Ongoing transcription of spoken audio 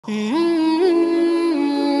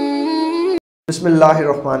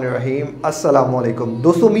बिस्मिल्लाहिर्रहमानिर्रहीम। अस्सलाम वालेकुम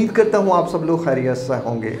दोस्तों, उम्मीद करता हूँ आप सब लोग खैरियत से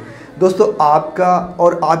होंगे। दोस्तों, आपका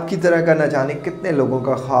और आपकी तरह का न जाने कितने लोगों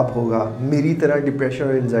का ख्वाब होगा मेरी तरह डिप्रेशन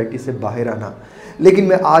और एंजाइटी से बाहर आना। लेकिन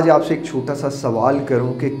मैं आज आपसे एक छोटा सा सवाल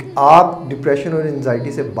करूँ कि आप डिप्रेशन और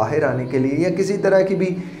एंजाइटी से बाहर आने के लिए या किसी तरह की भी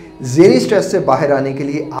ज़ेनी स्ट्रेस से बाहर आने के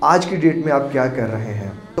लिए आज की डेट में आप क्या कर रहे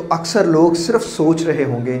हैं? तो अक्सर लोग सिर्फ सोच रहे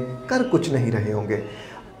होंगे, कर कुछ नहीं रहे होंगे।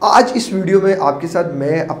 आज इस वीडियो में आपके साथ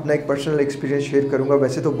मैं अपना एक पर्सनल एक्सपीरियंस शेयर करूंगा।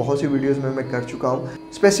 वैसे तो बहुत सी वीडियोस में मैं कर चुका हूं।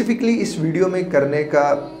 स्पेसिफिकली इस वीडियो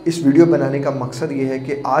बनाने का मकसद ये है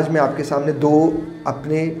कि आज मैं आपके सामने दो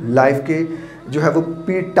अपने लाइफ के जो है वो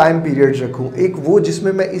टाइम पीरियड्स रखूं। एक वो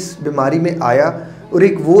जिसमें मैं इस बीमारी में आया और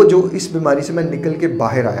एक वो जो इस बीमारी से मैं निकल के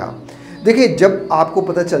बाहर आया। देखिए, जब आपको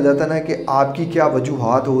पता चल जाता ना कि आपकी क्या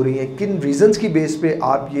वजूहात हो रही हैं, किन रीज़न्स की बेस पे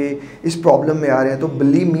आप ये इस प्रॉब्लम में आ रहे हैं, तो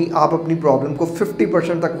बिलीव मी आप अपनी प्रॉब्लम को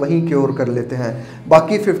 50% तक वहीं क्योर कर लेते हैं।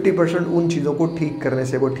 बाकी 50% उन चीज़ों को ठीक करने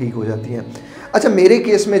से वो ठीक हो जाती हैं। अच्छा, मेरे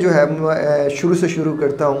केस में जो है मैं शुरू से शुरू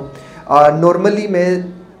करता हूँ। नॉर्मली मैं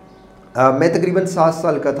तकरीबन 7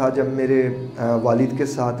 साल का था जब मेरे वालिद के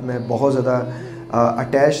साथ मैं बहुत ज़्यादा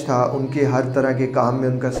अटैच था। उनके हर तरह के काम में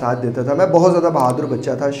उनका साथ देता था। मैं बहुत ज़्यादा बहादुर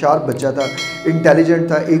बच्चा था, शार्प बच्चा था, इंटेलिजेंट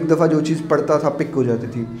था। एक दफ़ा जो चीज़ पढ़ता था पिक हो जाती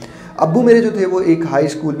थी। अब्बू मेरे जो थे वो एक हाई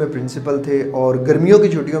स्कूल में प्रिंसिपल थे और गर्मियों की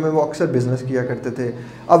छुट्टियों में वो अक्सर बिज़नेस किया करते थे।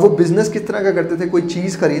 अब वो बिज़नेस किस तरह का करते थे? कोई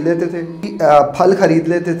चीज़ ख़रीद लेते थे, फल ख़रीद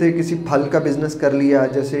लेते थे, किसी फल का बिज़नेस कर लिया,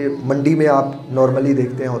 जैसे मंडी में आप नॉर्मली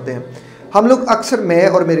देखते होते हैं। हम लोग अक्सर, मैं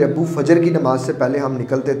और मेरे अब्बू, फ़जर की नमाज़ से पहले हम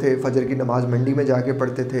निकलते थे। फ़जर की नमाज़ मंडी में जाके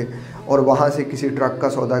पढ़ते थे और वहाँ से किसी ट्रक का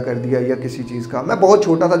सौदा कर दिया या किसी चीज़ का। मैं बहुत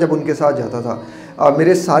छोटा था जब उनके साथ जाता था।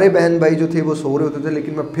 मेरे सारे बहन भाई जो थे वो सो रहे होते थे,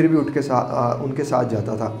 लेकिन मैं फिर भी उठ के उनके साथ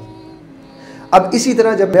जाता था। अब इसी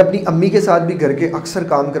तरह जब मैं अपनी अम्मी के साथ भी घर के अक्सर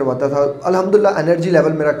काम करवाता था, अल्हम्दुलिल्लाह एनर्जी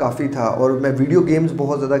लेवल मेरा काफ़ी था और मैं वीडियो गेम्स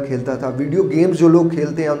बहुत ज़्यादा खेलता था। वीडियो गेम्स जो लोग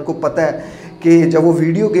खेलते हैं उनको पता है कि जब वो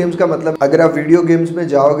वीडियो गेम्स का मतलब, अगर आप वीडियो गेम्स में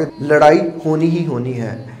जाओगे लड़ाई होनी ही होनी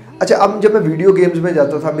है। अच्छा, अब जब मैं वीडियो गेम्स में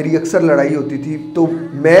जाता था मेरी अक्सर लड़ाई होती थी, तो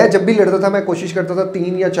मैं जब भी लड़ता था मैं कोशिश करता था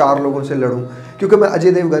 3 या 4 लोगों से लड़ूं, क्योंकि मैं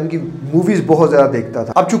अजय देवगन की मूवीज़ बहुत ज़्यादा देखता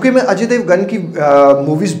था। अब चूंकि मैं अजय देवगन की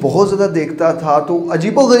मूवीज़ बहुत ज़्यादा देखता था तो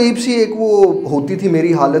अजीबोगरीब सी एक वो होती थी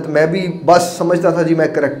मेरी हालत। मैं भी बस समझता था जी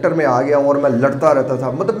मैं करैक्टर में आ गया हूँ और मैं लड़ता रहता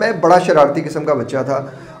था। मतलब मैं बड़ा शरारती किस्म का बच्चा था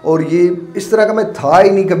और ये इस तरह का मैं था ही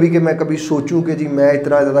नहीं कभी कि मैं कभी सोचूं कि जी मैं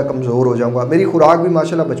इतना ज़्यादा कमज़ोर हो जाऊंगा। मेरी खुराक भी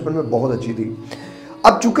माशाल्लाह बचपन में बहुत अच्छी थी।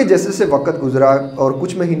 अब चूँकि जैसे जैसे वक्त गुजरा और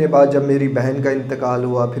कुछ महीने बाद जब मेरी बहन का इंतकाल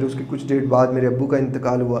हुआ, फिर उसके कुछ डेट बाद मेरे अब्बू का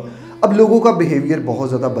इंतकाल हुआ, अब लोगों का बिहेवियर बहुत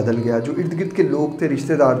ज़्यादा बदल गया। जो इर्द गिर्द के लोग थे,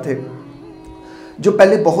 रिश्तेदार थे, जो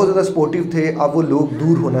पहले बहुत ज़्यादा सपोर्टिव थे, अब वो लोग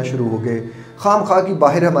दूर होना शुरू हो गए। खाम खा की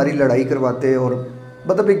बाहर हमारी लड़ाई करवाते और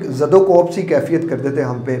मतलब एक ज़दो-कोप सी कैफियत करते थे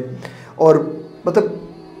हम पे। और मतलब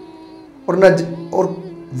और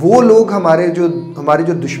वो लोग हमारे जो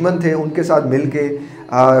दुश्मन थे उनके साथ मिल के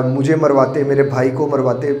मुझे मरवाते, मेरे भाई को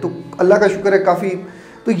मरवाते। तो अल्लाह का शुक्र है काफ़ी,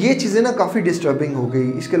 तो ये चीज़ें ना काफ़ी डिस्टर्बिंग हो गई।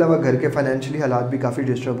 इसके अलावा घर के फाइनेंशियली हालात भी काफ़ी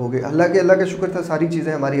डिस्टर्ब हो गए। अल्लाह का शुक्र था, सारी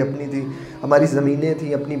चीज़ें हमारी अपनी थी, हमारी ज़मीनें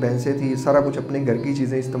थी, अपनी भैंसें थी, सारा कुछ अपने घर की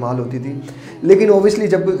चीज़ें इस्तेमाल होती थी। लेकिन ओबियसली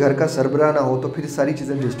जब कोई घर का सरबराह ना हो तो फिर सारी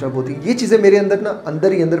चीज़ें डिस्टर्ब होती। ये चीज़ें मेरे अंदर ना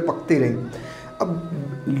अंदर ही अंदर पकती रहीं। अब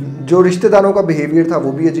जो रिश्तेदारों का बिहेवियर था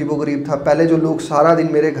वो भी अजीबोगरीब था। पहले जो लोग सारा दिन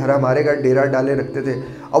हमारे घर डेरा डाले रखते थे,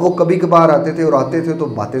 अब वो कभी कभार आते थे और आते थे तो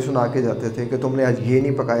बातें सुना के जाते थे कि तुमने आज ये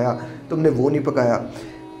नहीं पकाया, तुमने वो नहीं पकाया।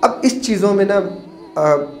 अब इस चीज़ों में ना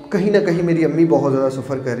कहीं ना कहीं मेरी अम्मी बहुत ज़्यादा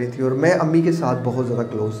सफ़र कर रही थी और मैं अम्मी के साथ बहुत ज़्यादा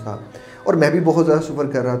क्लोज़ था और मैं भी बहुत ज़्यादा सफ़र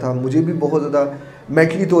कर रहा था। मुझे भी बहुत ज़्यादा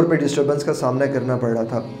मेंटली तौर पर डिस्टर्बेंस का सामना करना पड़ रहा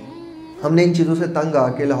था। हमने इन चीज़ों से तंग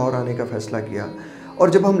आके लाहौर आने का फ़ैसला किया और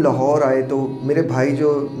जब हम लाहौर आए तो मेरे भाई,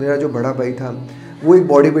 मेरा जो बड़ा भाई था, वो एक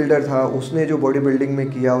बॉडी बिल्डर था। उसने जो बॉडी बिल्डिंग में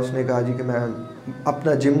किया, उसने कहा जी कि मैं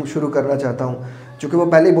अपना जिम शुरू करना चाहता हूँ। चूँकि वो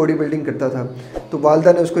पहले ही बॉडी बिल्डिंग करता था तो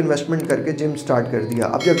वालिदा ने उसको इन्वेस्टमेंट करके जिम स्टार्ट कर दिया।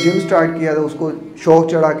 अब जब जिम स्टार्ट किया तो उसको शौक़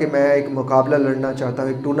चढ़ा कि मैं एक मुकाबला लड़ना चाहता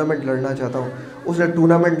हूँ, एक टूर्नामेंट लड़ना चाहता हूँ। उसने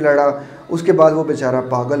टूर्नामेंट लड़ा, उसके बाद वो बेचारा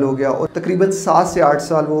पागल हो गया और तकरीबन 7 से 8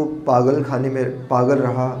 साल वो पागल खाने में पागल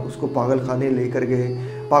रहा। उसको पागल खाने लेकर गए,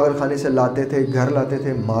 पागल खाने से लाते थे, घर लाते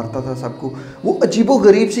थे, मारता था सबको। वो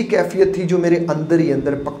अजीबोगरीब सी कैफियत थी जो मेरे अंदर ही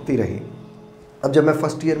अंदर पकती रही। अब जब मैं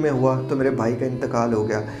फ़र्स्ट ईयर में हुआ तो मेरे भाई का इंतकाल हो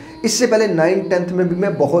गया। इससे पहले 9th-10th में भी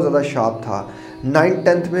मैं बहुत ज़्यादा शार्प था।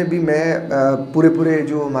 9th-10th में भी मैं पूरे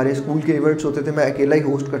जो हमारे स्कूल के इवेंट्स होते थे मैं अकेला ही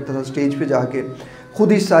होस्ट करता था। स्टेज पे जाके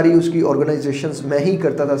खुद ही सारी उसकी ऑर्गेनाइजेशंस मैं ही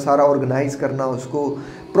करता था, सारा ऑर्गेनाइज़ करना, उसको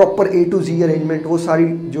proper A to Z arrangement, वो सारी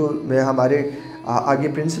जो हमारे आगे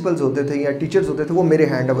प्रिंसिपल्स होते थे या टीचर्स होते थे वो मेरे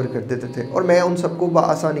हैंड ओवर कर देते थे और मैं उन सबको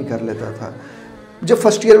बआसानी कर लेता था। जब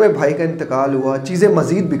फर्स्ट ईयर में भाई का इंतकाल हुआ, चीज़ें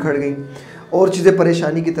मज़ीद बिखर गई और चीज़ें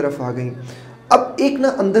परेशानी की तरफ आ गई। अब एक ना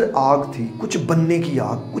अंदर आग थी, कुछ बनने की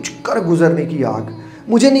आग, कुछ कर गुजरने की आग।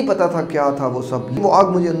 मुझे नहीं पता था क्या था वो सब, वो आग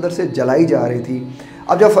मुझे अंदर से जलाई जा रही थी।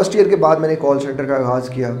 अब जब फर्स्ट ईयर के बाद मैंने कॉल सेंटर का आगाज़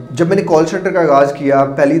किया,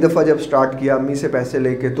 पहली दफ़ा जब स्टार्ट किया अम्मी से पैसे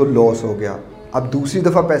लेके तो लॉस हो गया। अब दूसरी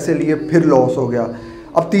दफ़ा पैसे लिए फिर लॉस हो गया।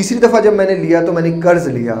 अब तीसरी दफ़ा जब मैंने लिया तो मैंने कर्ज़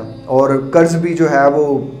लिया, और कर्ज़ भी जो है वो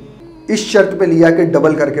इस शर्त पे लिया कि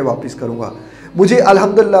डबल करके वापस करूँगा। मुझे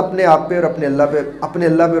अल्हम्दुलिल्लाह अपने आप पे और अपने अल्लाह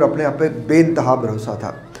पे और अपने आप पे बेइंतहा भरोसा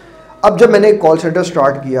था। अब जब मैंने कॉल सेंटर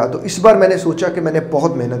स्टार्ट किया तो इस बार मैंने सोचा कि मैंने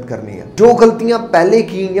बहुत मेहनत करनी है। जो गलतियां पहले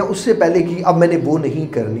की या उससे पहले की, अब मैंने वो नहीं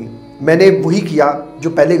करनी। मैंने वही किया जो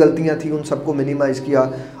पहले गलतियां थी, उन सबको मिनिमाइज़ किया।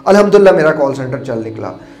 अल्हम्दुलिल्लाह मेरा कॉल सेंटर चल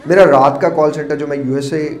निकला। मेरा रात का कॉल सेंटर जो मैं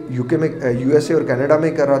यूएसए और कनाडा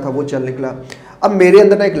में कर रहा था वो चल निकला। अब मेरे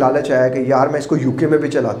अंदर ना एक लालच आया कि यार मैं इसको यूके में भी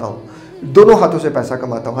चलाता हूँ, दोनों हाथों से पैसा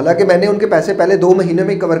कमाता हूँ। हालांकि मैंने उनके पैसे पहले 2 महीने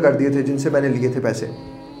में कवर कर दिए थे जिनसे मैंने लिए थे पैसे।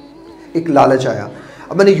 एक लालच आया,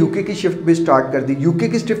 अब मैंने यूके की शिफ्ट भी स्टार्ट कर दी। यूके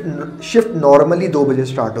की शिफ्ट नॉर्मली 2 बजे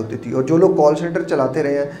स्टार्ट होती थी, और जो लोग कॉल सेंटर चलाते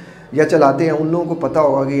रहे हैं या चलाते हैं उन लोगों को पता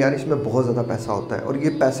होगा कि यार इसमें बहुत ज़्यादा पैसा होता है, और ये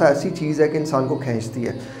पैसा ऐसी चीज़ है कि इंसान को खींचती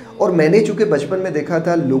है। और मैंने चूँकि बचपन में देखा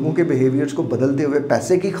था लोगों के बिहेवियर्स को बदलते हुए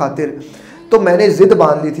पैसे की खातिर, तो मैंने ज़िद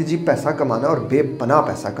बांध ली थी जी पैसा कमाना और बेपनाह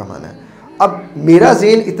पैसा कमाना है। अब मेरा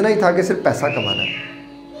ज़हन इतना ही था कि सिर्फ पैसा कमाना है।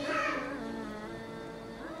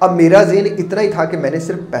 अब मेरा ज़हन इतना ही था कि मैंने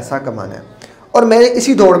सिर्फ पैसा कमाना है, और मैं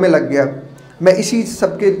इसी दौड़ में लग गया। मैं इसी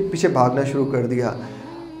सब के पीछे भागना शुरू कर दिया।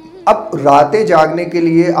 अब रातें जागने के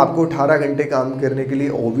लिए, आपको 18 घंटे काम करने के लिए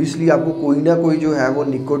ऑब्वियसली आपको कोई ना कोई जो है वो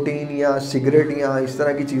निकोटीन या सिगरेट या इस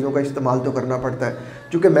तरह की चीज़ों का इस्तेमाल तो करना पड़ता है।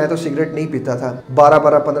 क्योंकि मैं तो सिगरेट नहीं पीता था,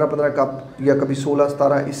 12-12, 15-15 कप या कभी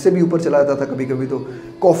 16-17, इससे भी ऊपर चला जाता था। कभी कभी तो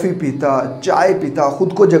कॉफ़ी पीता, चाय पीता,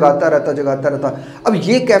 ख़ुद को जगाता रहता। अब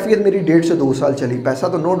ये कैफियत मेरी 1.5 से 2 साल चली। पैसा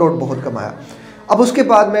तो नो डाउट बहुत कमाया। अब उसके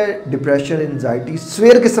बाद मैं डिप्रेशन, एंजाइटी,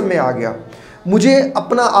 स्वेर किस्म में आ गया। मुझे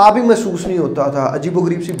अपना आप ही महसूस नहीं होता था,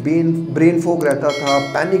 अजीबोगरीब सी ब्रेन फॉग रहता था,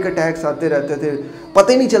 पैनिक अटैक्स आते रहते थे,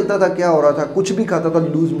 पता ही नहीं चलता था क्या हो रहा था। कुछ भी खाता था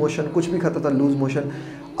लूज़ मोशन, कुछ भी खाता था लूज़ मोशन।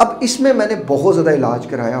 अब इसमें मैंने बहुत ज़्यादा इलाज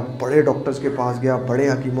कराया, बड़े डॉक्टर्स के पास गया, बड़े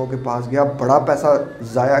हकीमों के पास गया, बड़ा पैसा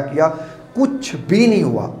ज़ाया किया, कुछ भी नहीं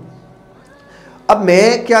हुआ। अब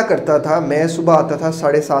मैं क्या करता था, मैं सुबह आता था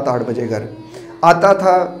 7:30-8 बजे घर आता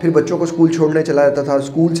था, फिर बच्चों को स्कूल छोड़ने चला जाता था,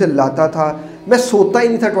 स्कूल से लाता था, मैं सोता ही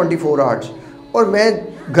नहीं था 24 आवर्स, और मैं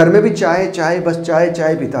घर में भी बस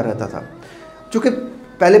चाय पीता रहता था। क्योंकि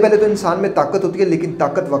पहले तो इंसान में ताकत होती है, लेकिन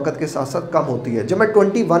ताकत वक्त के साथ साथ कम होती है। जब मैं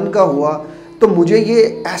 21 का हुआ तो मुझे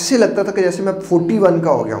ये ऐसे लगता था कि जैसे मैं 41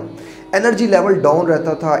 का हो गया हूँ। एनर्जी लेवल डाउन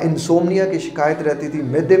रहता था, इंसोम्निया की शिकायत रहती थी,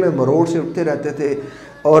 मैदे में मरोड़ से उठते रहते थे,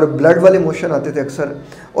 और ब्लड वाले मोशन आते थे अक्सर।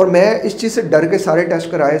 और मैं इस चीज़ से डर के सारे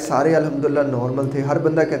टेस्ट कराए, सारे अल्हम्दुलिल्लाह नॉर्मल थे। हर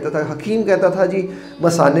बंदा कहता था, हकीम कहता था जी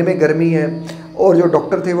मसाने में गर्मी है, और जो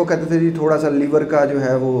डॉक्टर थे वो कहते थे जी थोड़ा सा लीवर का जो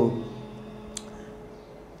है वो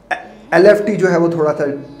LFT जो है वो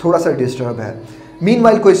थोड़ा सा डिस्टर्ब है।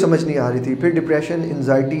 मीनवाइल कोई समझ नहीं आ रही थी। फिर डिप्रेशन,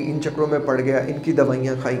 एंजाइटी, इन चक्रों में पड़ गया, इनकी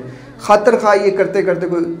दवाइयाँ खाई, खातर खाई, ये करते करते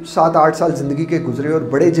कोई 7-8 साल ज़िंदगी के गुजरे, और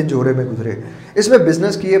बड़े झंझोरे में गुजरे। इसमें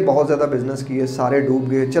बिज़नेस किए, बहुत ज़्यादा बिज़नेस किए, सारे डूब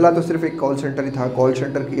गए। चला तो सिर्फ एक कॉल सेंटर ही था, कॉल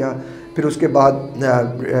सेंटर किया, फिर उसके बाद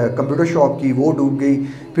कंप्यूटर शॉप की, वो डूब गई।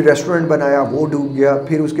 फिर रेस्टोरेंट बनाया, वो डूब गया।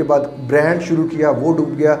 फिर उसके बाद ब्रांड शुरू किया, वो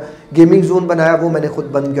डूब गया। गेमिंग जोन बनाया, वो मैंने खुद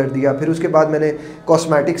बंद कर दिया। फिर उसके बाद मैंने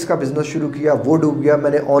कॉस्मेटिक्स का बिज़नेस शुरू किया, वो डूब गया।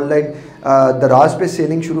 मैंने ऑनलाइन दराज पे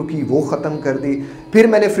सेलिंग शुरू की, वो ख़त्म कर दी। फिर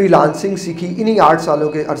मैंने फ्रीलांसिंग सीखी इन्हीं 8 सालों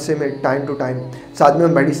के अरसे में, टाइम टू टाइम, साथ में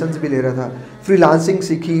मेडिसिन भी ले रहा था। फ्रीलांसिंग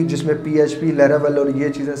सीखी जिसमें PHP, Laravel और ये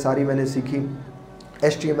चीज़ें सारी मैंने सीखी,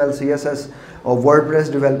 HTML, CSS और वर्डप्रेस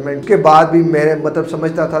डेवलपमेंट। के बाद भी मैं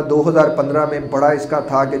समझता था 2015 में बड़ा इसका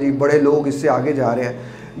था कि जी बड़े लोग इससे आगे जा रहे हैं।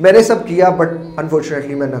 मैंने सब किया, बट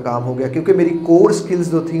अनफॉर्चुनेटली मैं नाकाम हो गया, क्योंकि मेरी कोर स्किल्स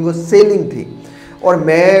जो थी वो सेलिंग थी, और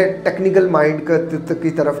मैं टेक्निकल माइंड की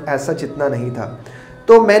तरफ ऐसा जितना नहीं था।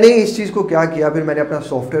 तो मैंने इस चीज़ को क्या किया, फिर मैंने अपना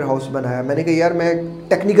सॉफ्टवेयर हाउस बनाया। मैंने कहा यार मैं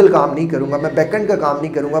टेक्निकल काम नहीं करूँगा, मैं बैकएंड का काम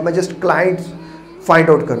नहीं करूँगा, मैं जस्ट क्लाइंट्स फाइंड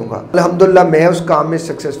आउट करूँगा। अल्हम्दुलिल्लाह मैं उस काम में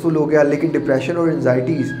सक्सेसफुल हो गया, लेकिन डिप्रेशन और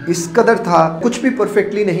एंजाइटी इस कदर था, कुछ भी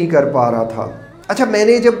परफेक्टली नहीं कर पा रहा था। अच्छा,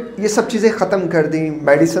 मैंने जब ये सब चीज़ें ख़त्म कर दी,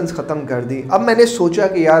 मेडिसिन ख़त्म कर दी, अब मैंने सोचा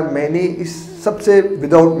कि यार मैंने इस सब से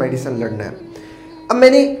विदाउट मेडिसिन लड़ना है। अब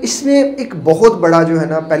मैंने इसमें एक बहुत बड़ा जो है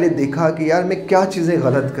ना, पहले देखा कि यार मैं क्या चीज़ें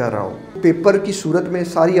गलत कर रहा हूँ। पेपर की सूरत में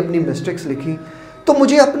सारी अपनी मिस्टेक्स लिखी, तो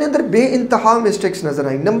मुझे अपने अंदर बेइंतहा मिस्टेक्स नज़र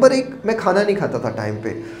आई। नंबर 1, मैं खाना नहीं खाता था टाइम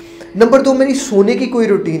पे। नंबर 2, मेरी सोने की कोई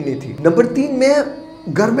रूटीन नहीं थी। नंबर 3, मैं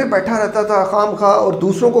घर में बैठा रहता था खाम खा और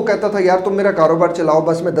दूसरों को कहता था यार तुम मेरा कारोबार चलाओ,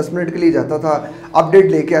 बस मैं 10 मिनट के लिए जाता था,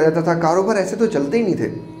 अपडेट लेके आ जाता था। कारोबार ऐसे तो चलते ही नहीं थे।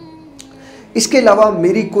 इसके अलावा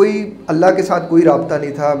मेरी कोई अल्लाह के साथ कोई राब्ता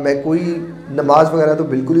नहीं था। मैं कोई नमाज वगैरह तो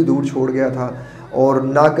बिल्कुल ही दूर छोड़ गया था और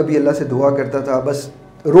ना कभी अल्लाह से दुआ करता था। बस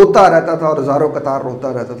रोता रहता था और हज़ारों कतार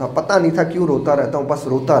रोता रहता था। पता नहीं था क्यों रोता रहता हूँ, बस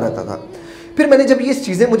रोता रहता था। फिर मैंने जब ये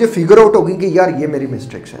चीज़ें मुझे फिगर आउट हो गई कि यार ये मेरी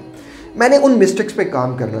मिस्टेक्स हैं, मैंने उन मिस्टेक्स पे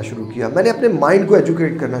काम करना शुरू किया। मैंने अपने माइंड को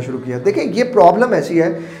एजुकेट करना शुरू किया। देखिए ये प्रॉब्लम ऐसी है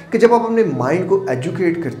कि जब आप अपने माइंड को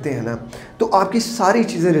एजुकेट करते हैं ना, तो आपकी सारी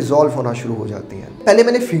चीज़ें रिजॉल्व होना शुरू हो जाती हैं। पहले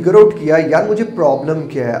मैंने फिगर आउट किया यार मुझे प्रॉब्लम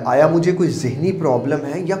क्या है, आया मुझे कोई जहनी प्रॉब्लम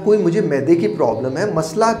है या कोई मुझे मैदे की प्रॉब्लम है,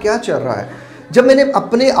 मसला क्या चल रहा है। जब मैंने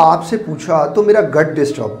अपने आप से पूछा तो मेरा गट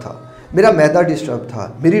डिस्टर्ब था, मेरा मैदा डिस्टर्ब था,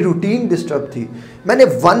 मेरी रूटीन डिस्टर्ब थी। मैंने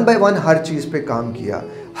 1 बाय 1 हर चीज़ पे काम किया,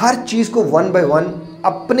 हर चीज़ को 1 बाय 1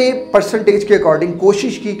 अपने परसेंटेज के अकॉर्डिंग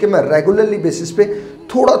कोशिश की कि मैं रेगुलरली बेसिस पे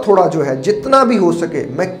थोड़ा थोड़ा जो है जितना भी हो सके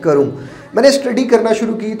मैं करूं। मैंने स्टडी करना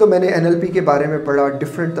शुरू की तो मैंने NLP के बारे में पढ़ा,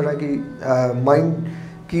 डिफरेंट तरह की माइंड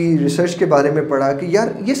की रिसर्च के बारे में पढ़ा कि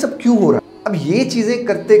यार ये सब क्यों हो रहा है। अब ये चीज़ें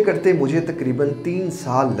करते करते मुझे तकरीबन 3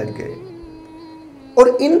 साल लग गए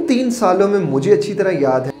और इन 3 सालों में मुझे अच्छी तरह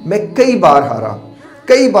याद है मैं कई बार हारा,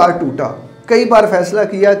 कई बार टूटा, कई बार फैसला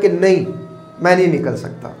किया कि नहीं मैं नहीं निकल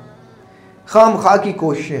सकता। खाम खा की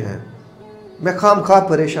कोशिशें हैं, मैं खाम खा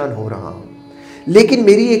परेशान हो रहा हूँ। लेकिन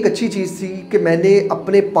मेरी एक अच्छी चीज़ थी कि मैंने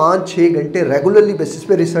अपने 5-6 घंटे रेगुलरली बेसिस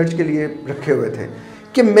पे रिसर्च के लिए रखे हुए थे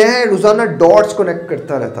कि मैं रोज़ाना डॉट्स कनेक्ट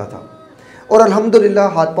करता रहता था और अल्हम्दुलिल्लाह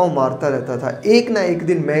हाथ पांव मारता रहता था। एक ना एक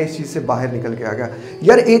दिन मैं इस चीज़ से बाहर निकल के आ गया।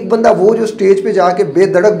 यार एक बंदा वो जो स्टेज पे जाके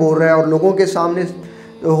बेधड़क बोल रहा है और लोगों के सामने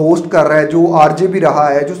होस्ट कर रहा है, जो RJ भी रहा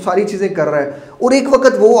है, जो सारी चीज़ें कर रहा है, और एक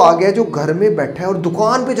वक्त वो आ गया जो घर में बैठा है और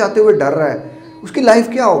दुकान पे जाते हुए डर रहा है, उसकी लाइफ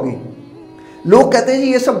क्या होगी। लोग कहते हैं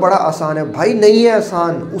जी ये सब बड़ा आसान है। भाई नहीं है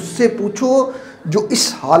आसान, उससे पूछो जो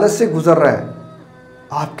इस हालत से गुजर रहा है,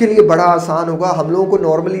 आपके लिए बड़ा आसान होगा। हम लोगों को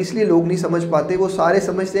नॉर्मली इसलिए लोग नहीं समझ पाते, वो सारे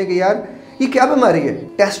समझते हैं कि यार ये क्या बीमारी है,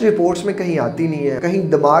 टेस्ट रिपोर्ट्स में कहीं आती नहीं है, कहीं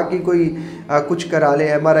दिमाग की कोई कुछ करा लें,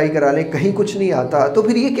 MRI करा लें, कहीं कुछ नहीं आता, तो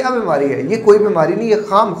फिर ये क्या बीमारी है। ये कोई बीमारी नहीं है,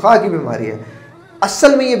 खाम खा की बीमारी है।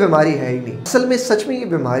 असल में ये बीमारी है ही नहीं, असल में सच में ये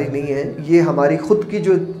बीमारी नहीं है। ये हमारी खुद की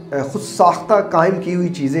जो खुद साख्ता कायम की हुई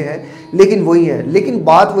चीज़ें हैं, लेकिन वही हैं। लेकिन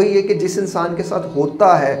बात वही है कि जिस इंसान के साथ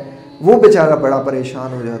होता है वो बेचारा बड़ा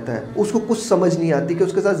परेशान हो जाता है। उसको कुछ समझ नहीं आती कि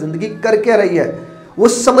उसके साथ ज़िंदगी कर क्या रही है, वो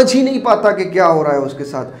समझ ही नहीं पाता कि क्या हो रहा है उसके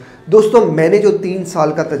साथ। दोस्तों मैंने जो 3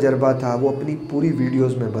 साल का तजर्बा था वो अपनी पूरी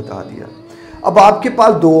वीडियोस में बता दिया। अब आपके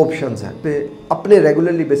पास 2 ऑप्शंस हैं पे अपने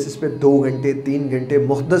रेगुलरली बेसिस पे 2 घंटे 3 घंटे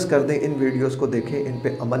मुख्तस कर दें, इन वीडियोस को देखें, इन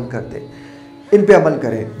पे अमल कर दें, इन पे अमल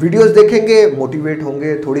करें। वीडियोस देखेंगे, मोटिवेट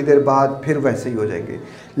होंगे, थोड़ी देर बाद फिर वैसे ही हो जाएंगे।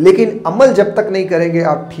 लेकिन अमल जब तक नहीं करेंगे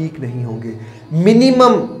आप ठीक नहीं होंगे।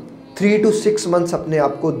 मिनिमम 3 to 6 मंथ्स अपने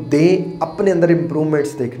आप को दें अपने अंदर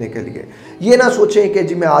इम्प्रूवमेंट्स देखने के लिए। ये ना सोचें कि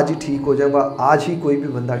जी मैं आज ही ठीक हो जाऊंगा। आज ही कोई भी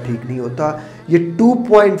बंदा ठीक नहीं होता। ये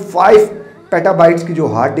 2.5 पेटाबाइट्स की जो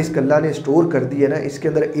हार्ड डिस्क अल्लाह ने स्टोर कर दी है ना, इसके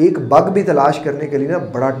अंदर एक बग भी तलाश करने के लिए ना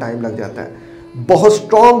बड़ा टाइम लग जाता है। बहुत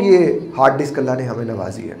स्ट्रॉन्ग ये हार्ड डिस्क अल्लाह ने हमें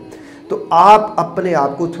नवाजी है। तो आप अपने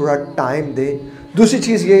आप को थोड़ा टाइम दें। दूसरी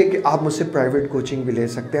चीज़ ये कि आप मुझसे प्राइवेट कोचिंग भी ले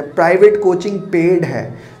सकते हैं। प्राइवेट कोचिंग पेड है,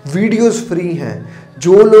 वीडियोस फ्री हैं।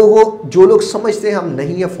 जो लोग समझते हैं हम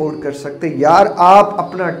नहीं अफोर्ड कर सकते, यार आप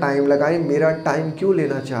अपना टाइम लगाएं। मेरा टाइम क्यों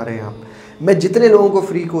लेना चाह रहे हैं आप। मैं जितने लोगों को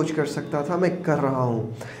फ्री कोच कर सकता था मैं कर रहा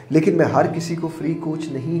हूँ, लेकिन मैं हर किसी को फ्री कोच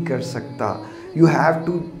नहीं कर सकता। यू हैव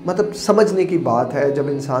टू, मतलब समझने की बात है। जब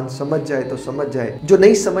इंसान समझ जाए तो समझ जाए, जो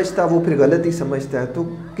नहीं समझता वो फिर गलत ही समझता है। तो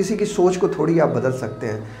किसी की सोच को थोड़ी आप बदल सकते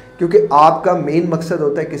हैं, क्योंकि आपका मेन मकसद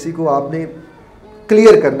होता है किसी को आपने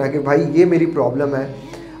क्लियर करना कि भाई ये मेरी प्रॉब्लम है,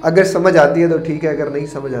 अगर समझ आती है तो ठीक है, अगर नहीं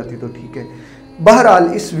समझ आती तो ठीक है। बहरहाल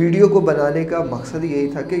इस वीडियो को बनाने का मकसद यही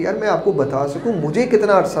था कि यार मैं आपको बता सकूं मुझे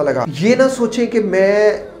कितना अरसा लगा। ये ना सोचें कि मैं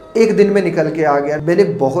एक दिन में निकल के आ गया। मैंने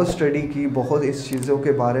बहुत स्टडी की, बहुत इस चीज़ों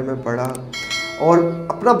के बारे में पढ़ा और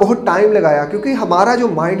अपना बहुत टाइम लगाया, क्योंकि हमारा जो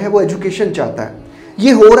माइंड है वो एजुकेशन चाहता है।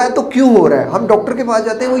 ये हो रहा है तो क्यों हो रहा है। हम डॉक्टर के पास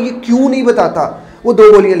जाते हैं, वो ये क्यों नहीं बताता, वो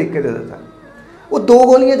 2 गोलियाँ लिख के दे देता है। वो 2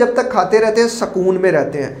 गोलियाँ जब तक खाते रहते हैं सुकून में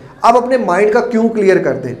रहते हैं। आप अपने माइंड का क्यों क्लियर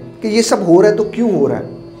कर दें कि ये सब हो रहा है तो क्यों हो रहा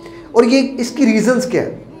है और ये इसकी रीजंस क्या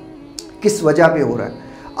है, किस वजह पे हो रहा है।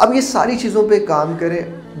 अब ये सारी चीज़ों पे काम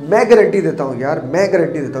करें। मैं गारंटी देता हूँ यार, मैं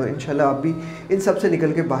गारंटी देता हूँ इंशाल्लाह आप भी इन सब से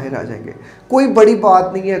निकल के बाहर आ जाएंगे। कोई बड़ी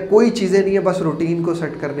बात नहीं है, कोई चीज़ें नहीं है, बस रूटीन को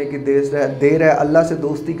सेट करने की देर है, अल्लाह से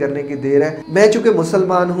दोस्ती करने की देर है। मैं चूँकि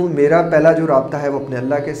मुसलमान हूँ, मेरा पहला जो राब्ता है वो अपने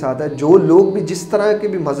अल्लाह के साथ है। जो लोग भी जिस तरह के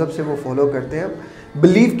भी मज़हब से वो फॉलो करते हैं,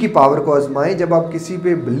 बिलीव की पावर को आजमाएं। जब आप किसी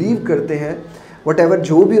पे बिलीव करते हैं, वटेवर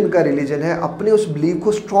जो भी उनका रिलीजन है, अपने उस बिलीव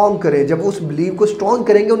को स्ट्रॉन्ग करें। जब उस बिलीव को स्ट्रॉन्ग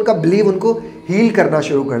करेंगे, उनका बिलीव उनको हील करना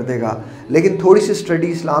शुरू कर देगा। लेकिन थोड़ी सी स्टडी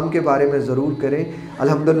इस्लाम के बारे में ज़रूर करें।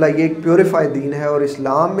 अल्हम्दुलिल्लाह ये एक प्योरीफाइड दीन है, और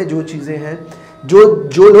इस्लाम में जो चीज़ें हैं,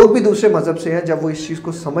 जो लोग भी दूसरे मज़हब से हैं, जब वो इस चीज़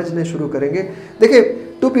को समझने शुरू करेंगे, देखिए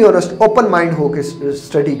to be honest open mind होकर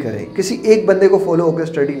स्टडी करें, किसी एक बंदे को फॉलो होकर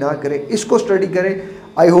स्टडी ना करें, इसको स्टडी करें।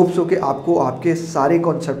 आई होप सो कि आपको आपके सारे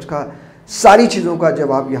कॉन्सेप्ट का, सारी चीज़ों का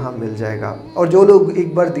जवाब यहाँ मिल जाएगा। और जो लोग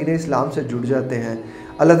एक बार दीन इस्लाम से जुड़ जाते हैं,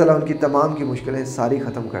 अल्लाह ताला उनकी तमाम की मुश्किलें सारी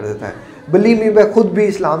ख़त्म कर देता है। बिलीव मी, मैं खुद भी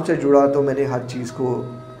इस्लाम से जुड़ा तो मैंने हर चीज़ को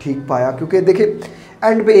ठीक पाया। क्योंकि देखिए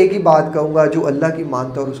एंड पे एक ही बात कहूँगा, जो अल्लाह की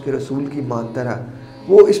मानता और उसके रसूल की मानता रहा,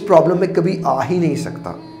 वो इस प्रॉब्लम में कभी आ ही नहीं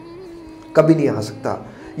सकता, कभी नहीं आ सकता।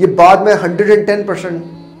 ये बात मैं 110%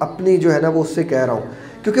 अपनी जो है ना वो उससे कह रहा हूँ।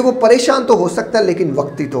 क्योंकि वो परेशान तो हो सकता है, लेकिन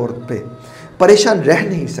वक्ती तौर पे परेशान रह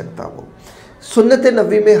नहीं सकता। वो सुन्नत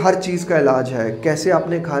नबी में हर चीज़ का इलाज है। कैसे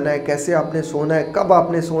आपने खाना है, कैसे आपने सोना है, कब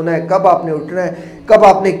आपने सोना है, कब आपने उठना है, कब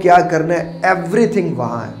आपने क्या करना है, एवरीथिंग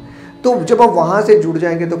वहाँ है। तो जब आप वहाँ से जुड़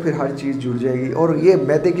जाएंगे तो फिर हर चीज़ जुड़ जाएगी। और ये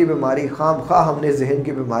मैदे की बीमारी खाम-खा हमने जहन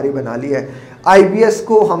की बीमारी बना ली है। IBS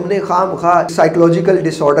को हमने खाम-खा साइकोलॉजिकल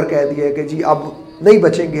डिसऑर्डर कह दिया है कि जी अब नहीं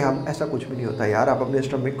बचेंगे हम। ऐसा कुछ भी नहीं होता यार, आप अपने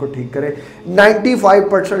स्टमक को ठीक करें।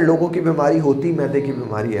 95% लोगों की बीमारी होती मैदे की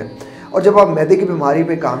बीमारी है, और जब आप मैदे की बीमारी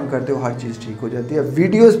पे काम करते हो, हर चीज़ ठीक हो जाती है।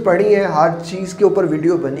 वीडियोस पढ़ी हैं, हर चीज़ के ऊपर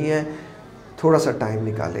वीडियो बनी है। थोड़ा सा टाइम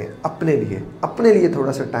निकालें अपने लिए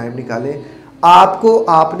थोड़ा सा टाइम निकालें। आपको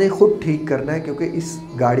आपने खुद ठीक करना है, क्योंकि इस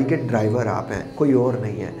गाड़ी के ड्राइवर आप हैं, कोई और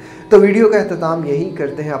नहीं है। तो वीडियो का अख्ताम यही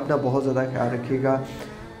करते हैं। अपना बहुत ज़्यादा ख्याल रखिएगा,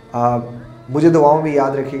 मुझे दुआओं में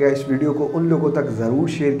याद रखिएगा। इस वीडियो को उन लोगों तक ज़रूर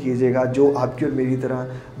शेयर कीजिएगा जो आपकी और मेरी तरह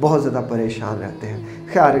बहुत ज़्यादा परेशान रहते हैं।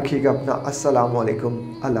 ख्याल रखिएगा अपना। अस्सलाम वालेकुम,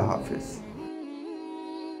 अल्लाह हाफ़िज़।